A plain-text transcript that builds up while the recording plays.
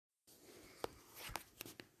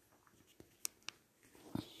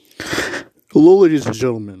Hello, ladies and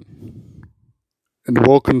gentlemen, and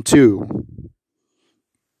welcome to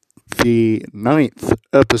the ninth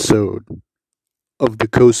episode of the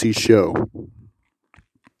Cosi Show.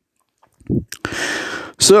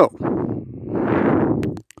 So,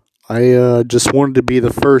 I just wanted to be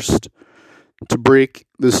the first to break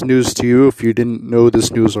this news to you if you didn't know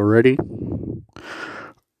this news already.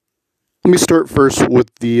 Let me start first with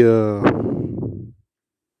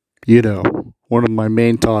one of my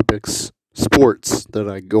main topics, sports, that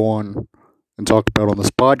I go on and talk about on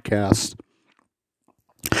this podcast.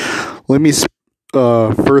 Let me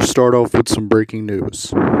first start off with some breaking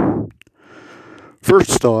news.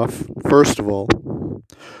 First of all,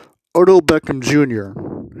 Odell Beckham Jr.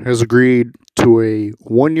 has agreed to a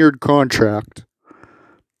one-year contract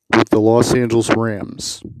with the Los Angeles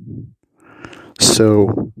Rams.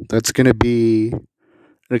 So that's going to be an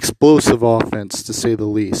explosive offense, to say the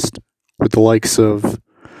least, with the likes of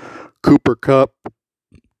Cooper Kupp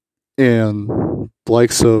and the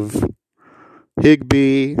likes of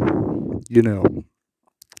Higbee,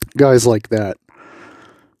 guys like that.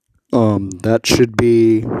 That should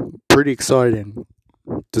be pretty exciting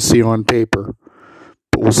to see on paper,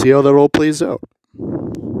 but we'll see how that all plays out.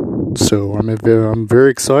 So I'm very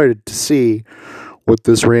excited to see what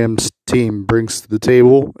this Rams team brings to the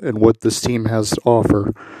table and what this team has to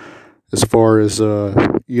offer as far as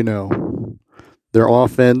their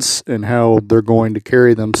offense and how they're going to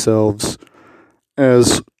carry themselves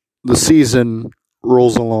as the season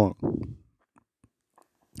rolls along.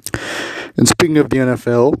 And speaking of the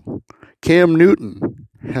NFL, Cam Newton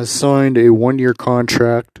has signed a one-year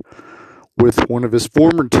contract with one of his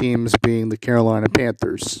former teams, being the Carolina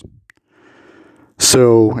Panthers.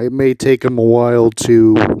 So it may take him a while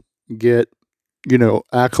to get,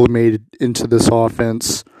 acclimated into this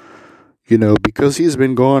offense, because he's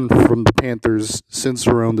been gone from the Panthers since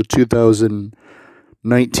around the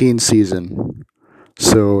 2019 season.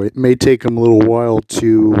 So it may take him a little while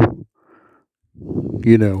to,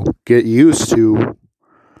 get used to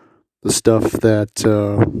the stuff that,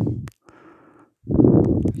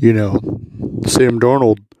 Sam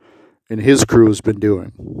Darnold and his crew has been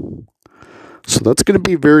doing. So that's going to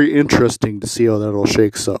be very interesting to see how that all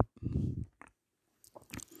shakes up.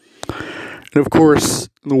 And of course,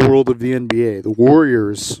 in the world of the NBA, the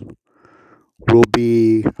Warriors will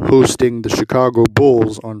be hosting the Chicago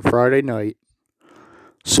Bulls on Friday night.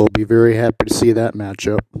 So I'll be very happy to see that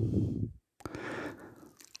matchup.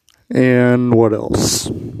 And what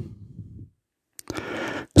else?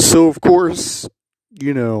 So, of course,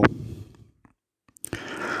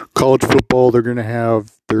 college football, they're going to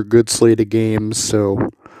have their good slate of games, so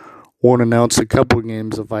won't announce a couple of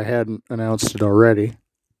games if I hadn't announced it already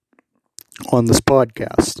on this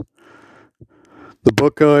podcast. The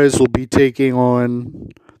Buckeyes will be taking on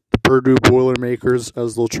the Purdue Boilermakers,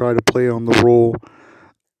 as they'll try to play on the role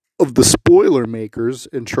of the Spoilermakers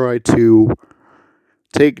and try to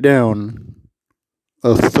take down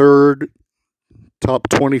a third top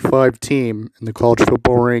 25 team in the college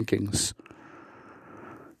football rankings.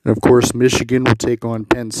 And of course, Michigan will take on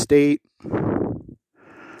Penn State.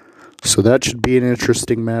 So that should be an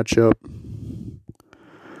interesting matchup.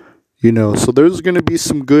 So there's going to be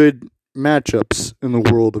some good matchups in the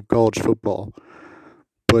world of college football.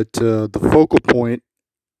 But the focal point,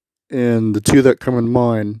 and the two that come in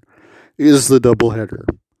mind, is the doubleheader.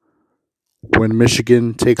 When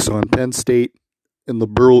Michigan takes on Penn State in the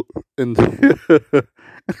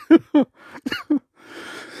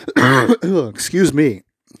excuse me. I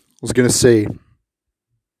was going to say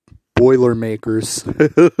Boilermakers.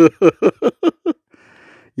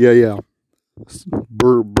 yeah.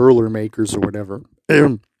 Burlermakers or whatever.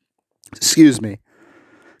 Excuse me.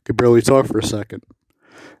 Could barely talk for a second.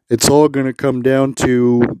 It's all going to come down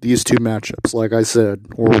to these two matchups, like I said,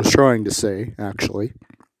 or was trying to say, actually.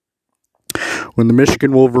 When the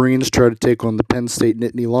Michigan Wolverines try to take on the Penn State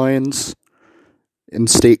Nittany Lions in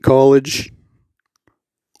State College,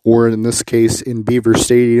 or in this case, in Beaver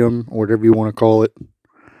Stadium, or whatever you want to call it.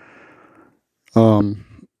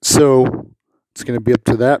 So it's going to be up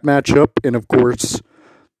to that matchup, and of course,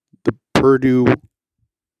 the Purdue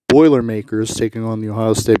Boilermakers taking on the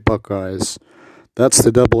Ohio State Buckeyes. That's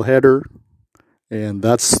the doubleheader, and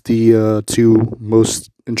that's the two most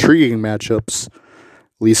intriguing matchups, at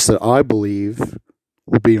least that I believe,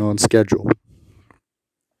 will be on schedule.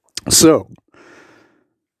 So,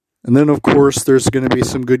 and then of course, there's going to be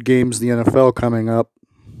some good games in the NFL coming up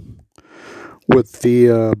with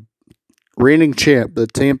the reigning champ, the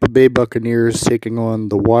Tampa Bay Buccaneers, taking on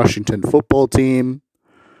the Washington football team.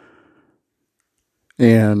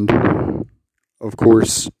 And, of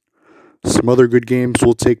course, Some other good games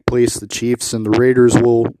will take place. The Chiefs and the Raiders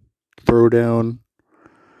will throw down.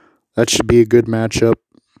 That should be a good matchup.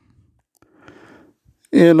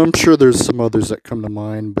 And I'm sure there's some others that come to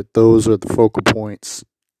mind, but those are the focal points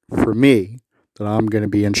for me that I'm going to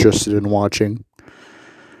be interested in watching.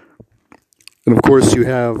 And of course, you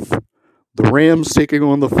have the Rams taking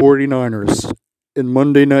on the 49ers in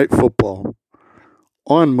Monday Night Football.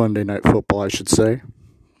 On Monday Night Football, I should say.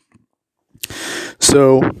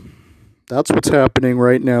 So, that's what's happening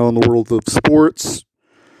right now in the world of sports.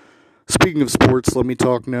 Speaking of sports, let me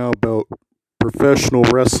talk now about professional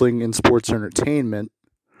wrestling and sports entertainment,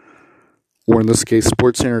 or in this case,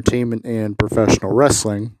 sports entertainment and professional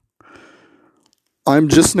wrestling. I'm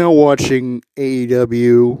just now watching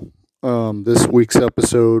AEW, this week's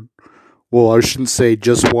episode. Well, I shouldn't say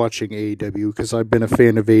just watching AEW, because I've been a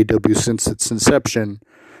fan of AEW since its inception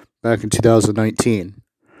back in 2019.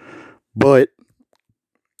 But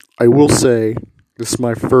I will say, this is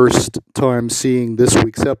my first time seeing this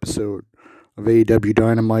week's episode of AEW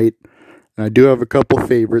Dynamite. And I do have a couple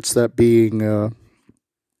favorites, that being the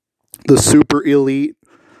Super Elite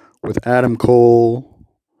with Adam Cole,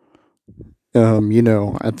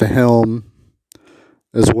 at the helm,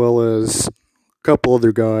 as well as a couple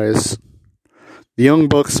other guys. The Young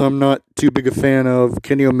Bucks I'm not too big a fan of.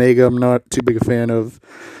 Kenny Omega I'm not too big a fan of.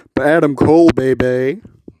 But Adam Cole, baby,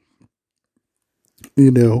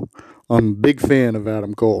 I'm a big fan of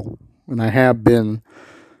Adam Cole. And I have been,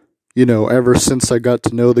 ever since I got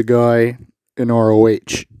to know the guy in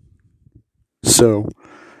ROH. So,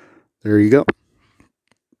 there you go.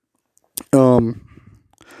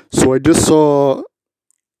 So I just saw,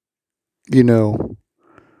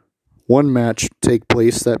 one match take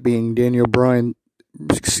place, that being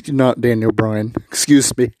not Daniel Bryan,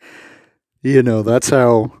 excuse me. That's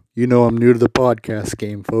how, I'm new to the podcast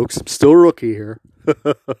game, folks. I'm still a rookie here.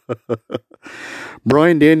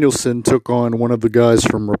 Bryan Danielson took on one of the guys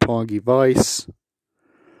from Roppongi Vice.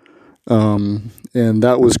 And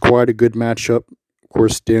that was quite a good matchup. Of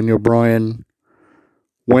course, Daniel Bryan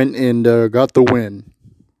went and got the win.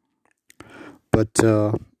 But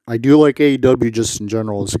I do like AEW just in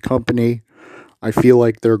general as a company. I feel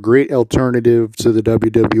like they're a great alternative to the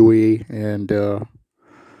WWE, and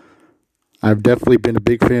I've definitely been a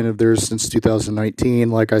big fan of theirs since 2019,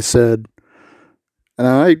 like I said. And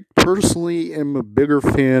I personally am a bigger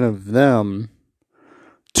fan of them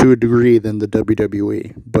to a degree than the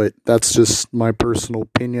WWE. But that's just my personal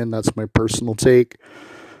opinion. That's my personal take.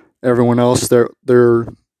 Everyone else, they're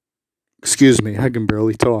excuse me, I can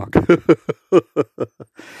barely talk.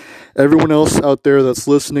 Everyone else out there that's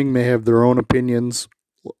listening may have their own opinions.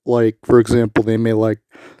 Like, for example, they may like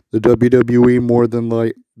the WWE more than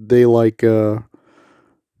they like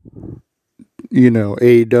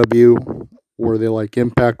AEW, or they like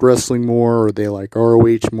Impact Wrestling more, or they like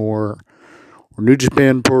ROH more, or New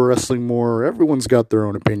Japan Pro Wrestling more. Everyone's got their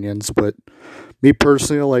own opinions, but me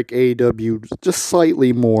personally, I like AEW just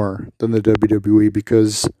slightly more than the WWE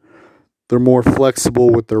because they're more flexible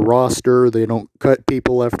with their roster. They don't cut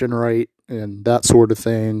people left and right and that sort of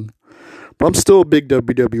thing. But I'm still a big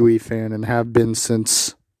WWE fan and have been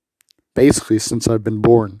since I've been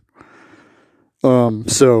born.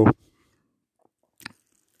 So,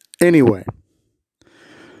 anyway,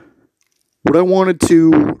 what I wanted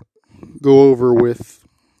to go over with,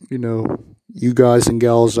 you guys and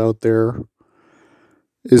gals out there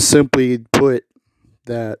is simply put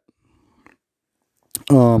that,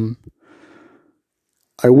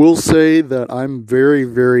 I will say that I'm very,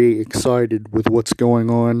 very excited with what's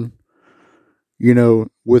going on,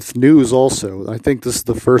 with news also. I think this is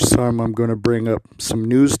the first time I'm going to bring up some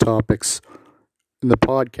news topics in the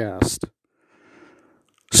podcast.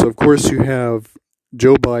 So, of course, you have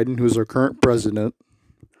Joe Biden, who's our current president,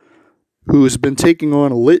 who has been taking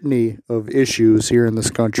on a litany of issues here in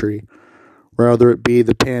this country, whether it be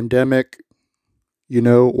the pandemic,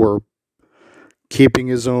 or keeping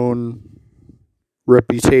his own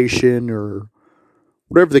reputation, or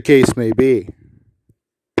whatever the case may be.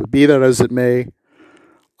 But be that as it may,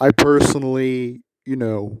 I personally,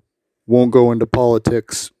 won't go into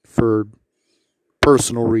politics for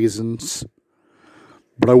personal reasons.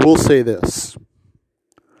 But I will say this.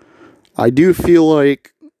 I do feel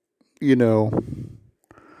like,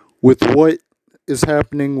 with what is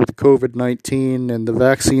happening with COVID-19 and the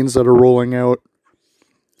vaccines that are rolling out,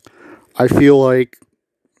 I feel like,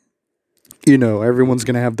 everyone's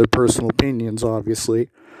going to have their personal opinions, obviously.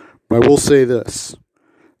 But I will say this.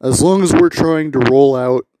 As long as we're trying to roll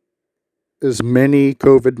out as many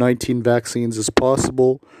COVID-19 vaccines as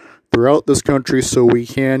possible throughout this country so we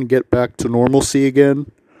can get back to normalcy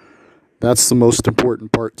again, That's the most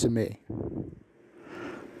important part to me.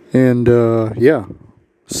 And, yeah.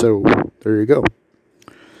 So, there you go.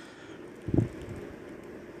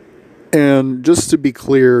 And just to be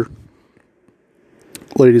clear,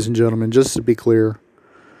 ladies and gentlemen,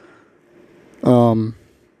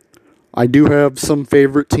 I do have some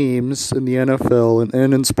favorite teams in the NFL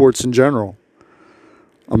and in sports in general.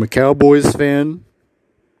 I'm a Cowboys fan.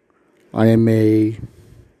 When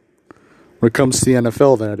it comes to the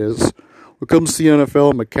NFL, that is. When it comes to the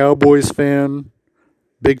NFL, I'm a Cowboys fan,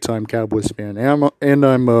 big time Cowboys fan, and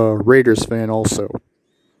I'm a Raiders fan also.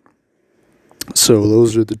 So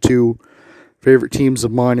those are the two favorite teams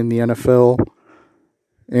of mine in the NFL.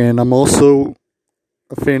 And I'm also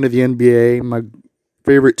a fan of the NBA. My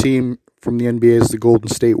favorite team from the NBA is the Golden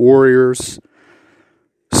State Warriors.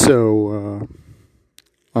 So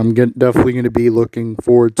I'm definitely going to be looking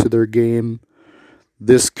forward to their game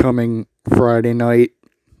this coming Friday night.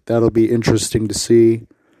 That'll be interesting to see.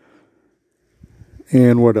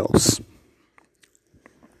 And what else?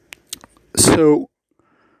 So,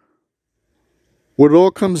 what it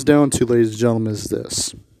all comes down to, ladies and gentlemen, is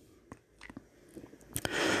this.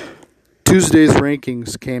 Tuesday's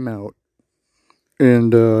rankings came out.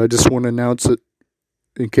 And I just want to announce it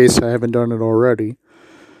in case I haven't done it already.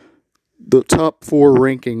 The top 4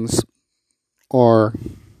 rankings are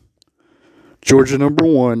Georgia number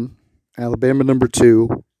 1, Alabama number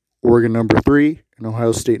 2, Oregon number 3, and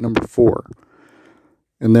Ohio State number 4.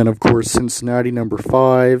 And then, of course, Cincinnati number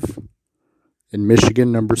 5, and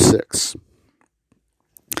Michigan number 6.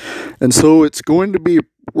 And so we're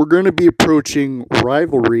going to be approaching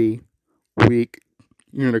rivalry week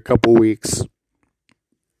in a couple weeks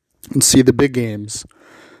and see the big games,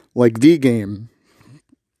 like the game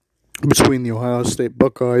between the Ohio State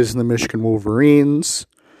Buckeyes and the Michigan Wolverines.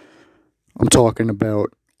 I'm talking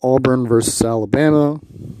about Auburn versus Alabama.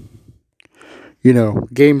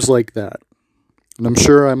 Games like that. And I'm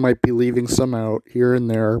sure I might be leaving some out here and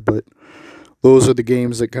there, but those are the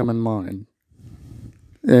games that come in mind.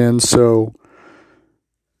 And so,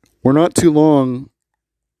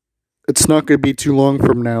 it's not going to be too long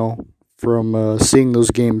from now from seeing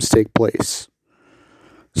those games take place.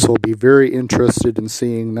 So I'll be very interested in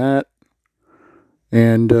seeing that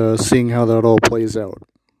and seeing how that all plays out.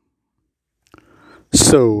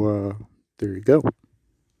 So, there you go.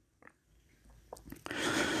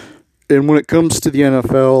 And when it comes to the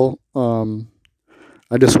NFL,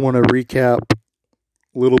 I just want to recap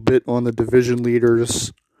a little bit on the division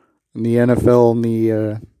leaders in the NFL and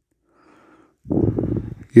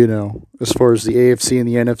as far as the AFC and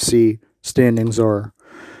the NFC standings are.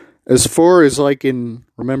 As far as I can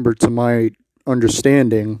remember to my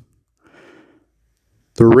understanding,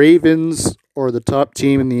 the Ravens are the top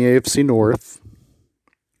team in the AFC North.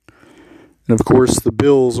 And of course, the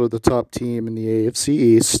Bills are the top team in the AFC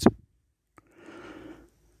East.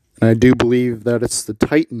 And I do believe that it's the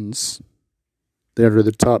Titans that are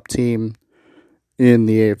the top team in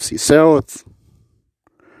the AFC South.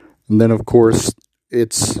 And then, of course,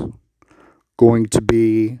 it's going to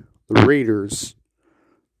be the Raiders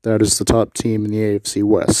that is the top team in the AFC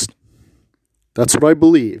West. That's what I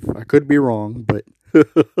believe. I could be wrong, but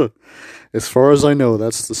as far as I know,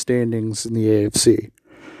 that's the standings in the AFC.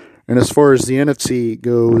 And as far as the NFC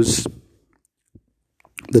goes,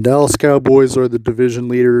 the Dallas Cowboys are the division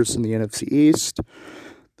leaders in the NFC East.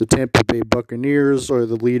 The Tampa Bay Buccaneers are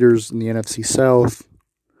the leaders in the NFC South.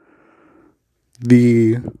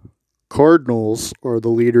 The Cardinals are the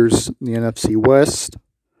leaders in the NFC West.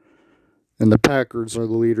 And the Packers are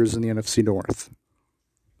the leaders in the NFC North.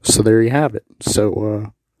 So there you have it.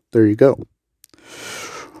 So there you go.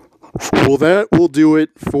 Well, that will do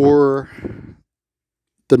it for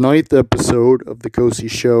the 9th episode of The Cozy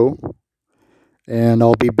Show. And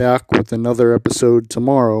I'll be back with another episode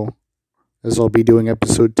tomorrow, as I'll be doing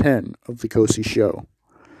episode 10 of The Cozy Show.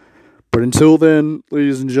 But until then,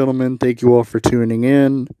 ladies and gentlemen, thank you all for tuning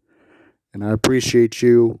in. And I appreciate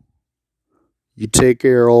you. You take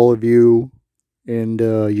care, all of you. And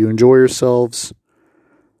you enjoy yourselves.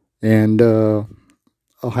 And I'll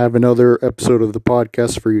have another episode of the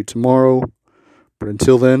podcast for you tomorrow. But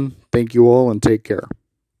until then, thank you all and take care.